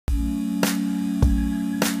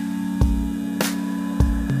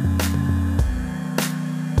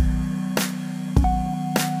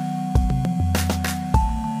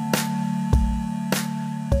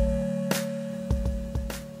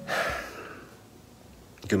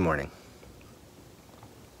Good morning.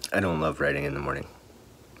 I don't love riding in the morning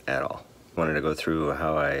at all. Wanted to go through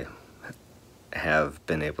how I have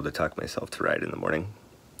been able to talk myself to ride in the morning.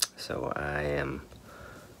 So I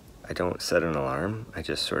don't set an alarm. I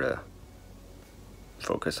just sort of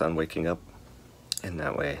focus on waking up, and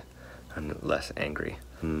that way I'm less angry.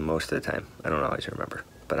 Most of the time, I don't always remember,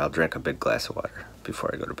 but I'll drink a big glass of water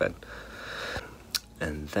before I go to bed.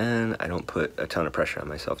 And then I don't put a ton of pressure on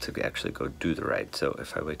myself to actually go do the ride. So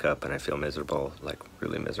if I wake up and I feel miserable, like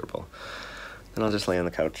really miserable, then I'll just lay on the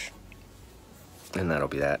couch and that'll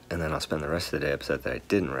be that. And then I'll spend the rest of the day upset that I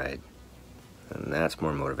didn't ride. And that's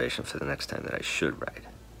more motivation for the next time that I should ride.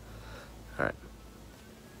 All right,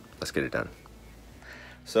 let's get it done.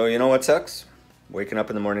 So you know what sucks? Waking up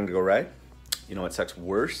in the morning to go ride. You know what sucks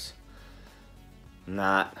worse?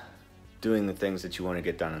 Not doing the things that you want to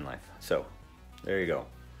get done in life. So there you go.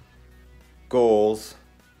 Goals,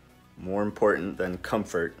 more important than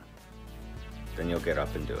comfort, then you'll get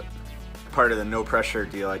up and do it. Part of the no pressure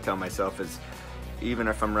deal I tell myself is, even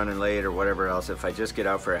if I'm running late or whatever else, if I just get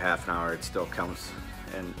out for a half an hour, it still counts.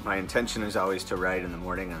 And my intention is always to ride in the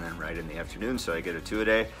morning and then ride in the afternoon, so I get a 2 a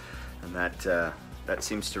day, and that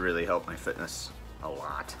seems to really help my fitness a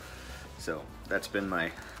lot. So that's been my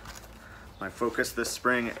focus this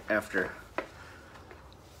spring after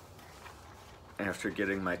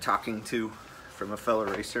getting my talking to from a fellow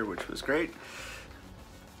racer, which was great.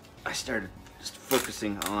 I started just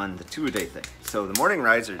focusing on the 2 a day thing. So the morning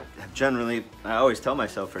rides are generally, I always tell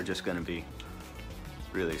myself, are just gonna be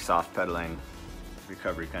really soft pedaling,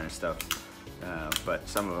 recovery kind of stuff. But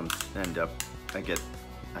some of them end up,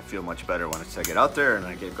 I feel much better once I get out there and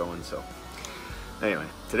I get going. So anyway,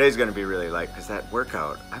 today's gonna be really light because that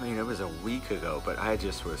workout, I mean, it was a week ago, but I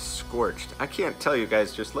just was scorched. I can't tell you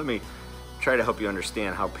guys, just let me try to help you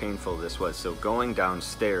understand how painful this was. So going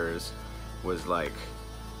downstairs was like,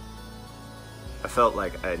 I felt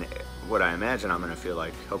like what I imagine I'm gonna feel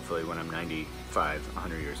like, hopefully, when I'm 95,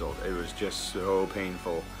 100 years old. It was just so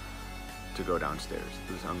painful to go downstairs.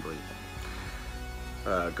 It was unbelievable.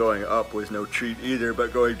 Going up was no treat either,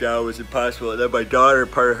 but going down was impossible. And then my daughter,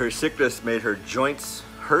 part of her sickness made her joints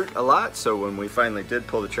hurt a lot. So when we finally did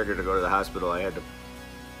pull the trigger to go to the hospital, I had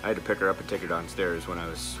to pick her up and take her downstairs when I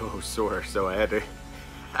was so sore. So I had to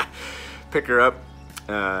pick her up,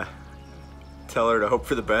 tell her to hope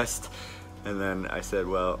for the best. And then I said,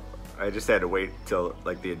 well, I just had to wait till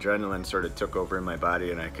like the adrenaline sort of took over in my body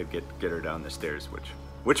and I could get her down the stairs,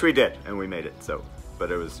 which we did, and we made it. So, but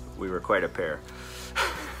we were quite a pair.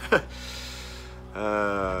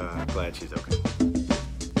 Glad she's okay.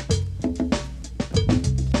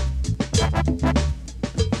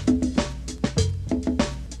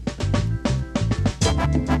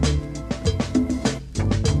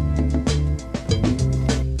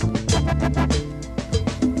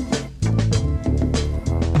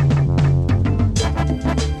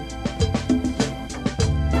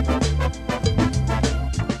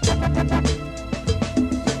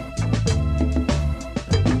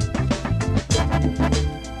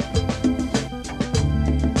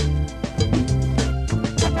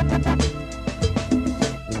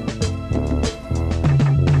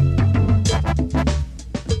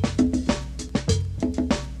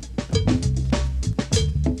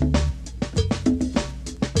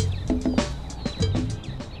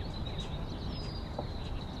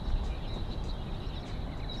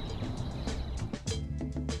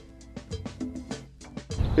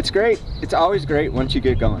 It's great. It's always great once you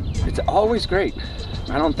get going. It's always great.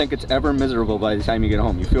 I don't think it's ever miserable by the time you get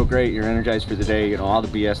home. You feel great, you're energized for the day, you know, all the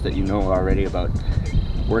BS that you know already about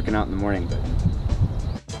working out in the morning. But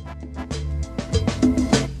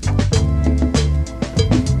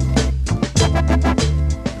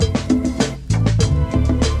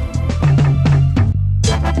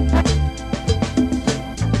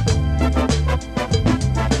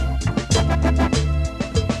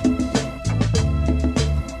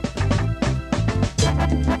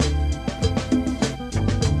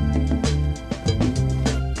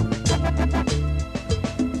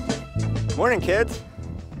morning, kids.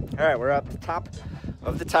 All right, we're at the top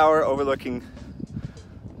of the tower overlooking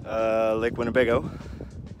Lake Winnebago,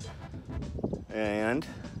 and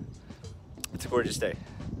it's a gorgeous day.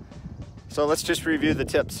 So let's just review the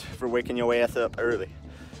tips for waking your ass up early.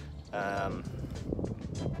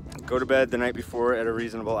 Go to bed the night before at a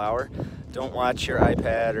reasonable hour. Don't watch your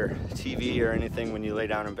iPad or TV or anything when you lay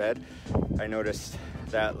down in bed. I noticed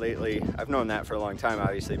that lately. I've known that for a long time,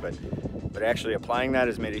 obviously, but actually applying that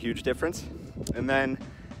has made a huge difference. And then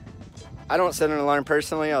I don't set an alarm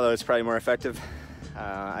personally, although it's probably more effective.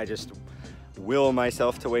 I just will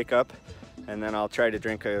myself to wake up and then I'll try to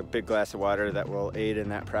drink a big glass of water that will aid in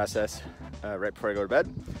that process right before I go to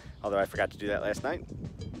bed, although I forgot to do that last night.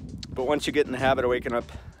 But once you get in the habit of waking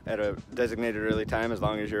up at a designated early time, as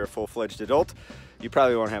long as you're a full-fledged adult, you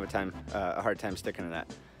probably won't have a hard time sticking to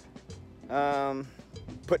that.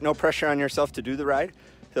 Put no pressure on yourself to do the ride.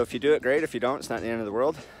 So if you do it, great. If you don't, it's not the end of the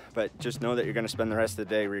world. But just know that you're going to spend the rest of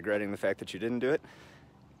the day regretting the fact that you didn't do it.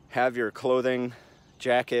 Have your clothing,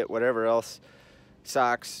 jacket, whatever else,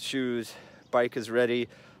 socks, shoes, bike is ready,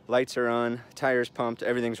 lights are on, tires pumped,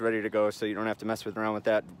 everything's ready to go, so you don't have to mess around with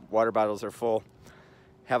that. Water bottles are full.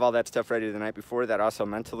 Have all that stuff ready the night before. That also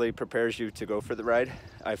mentally prepares you to go for the ride.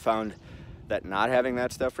 I found that not having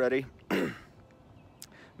that stuff ready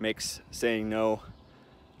makes saying no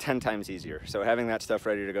 10 times easier. So having that stuff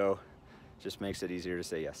ready to go just makes it easier to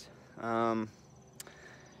say yes. And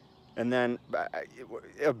then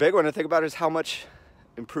a big one to think about is how much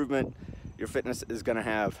improvement your fitness is going to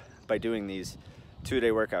have by doing these 2-day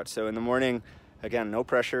workouts. So in the morning, again, no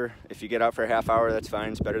pressure. If you get out for a half hour, that's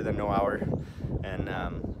fine. It's better than no hour. And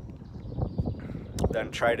then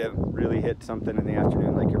try to really hit something in the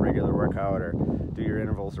afternoon, like your regular workout, or do your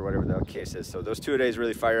intervals or whatever the case is. So those 2 days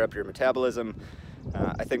really fire up your metabolism.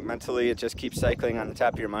 I think mentally it just keeps cycling on the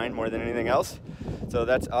top of your mind more than anything else. So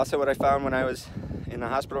that's also what I found when I was in the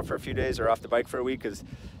hospital for a few days or off the bike for a week, is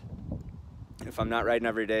if I'm not riding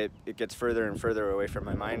every day, it gets further and further away from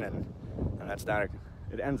my mind, and that's not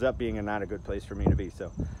it ends up being not a good place for me to be.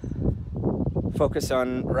 So focus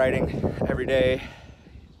on riding every day.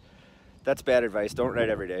 That's bad advice. Don't ride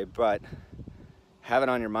every day, but have it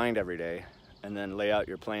on your mind every day, and then lay out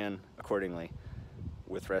your plan accordingly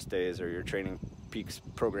with rest days or your training peaks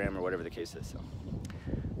program or whatever the case is. So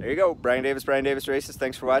there you go. Brian Davis Races.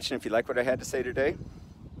 Thanks for watching. If you like what I had to say today,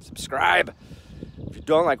 subscribe. If you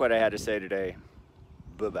don't like what I had to say today,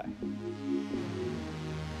 bye-bye.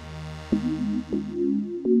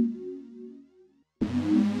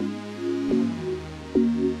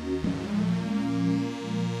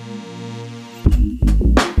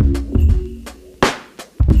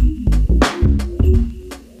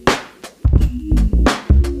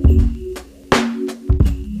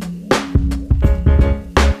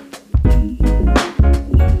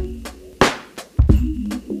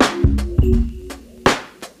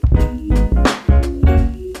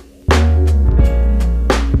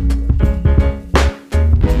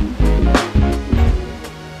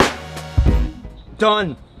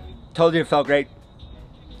 Done. Told you it felt great.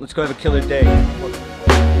 Let's go have a killer day.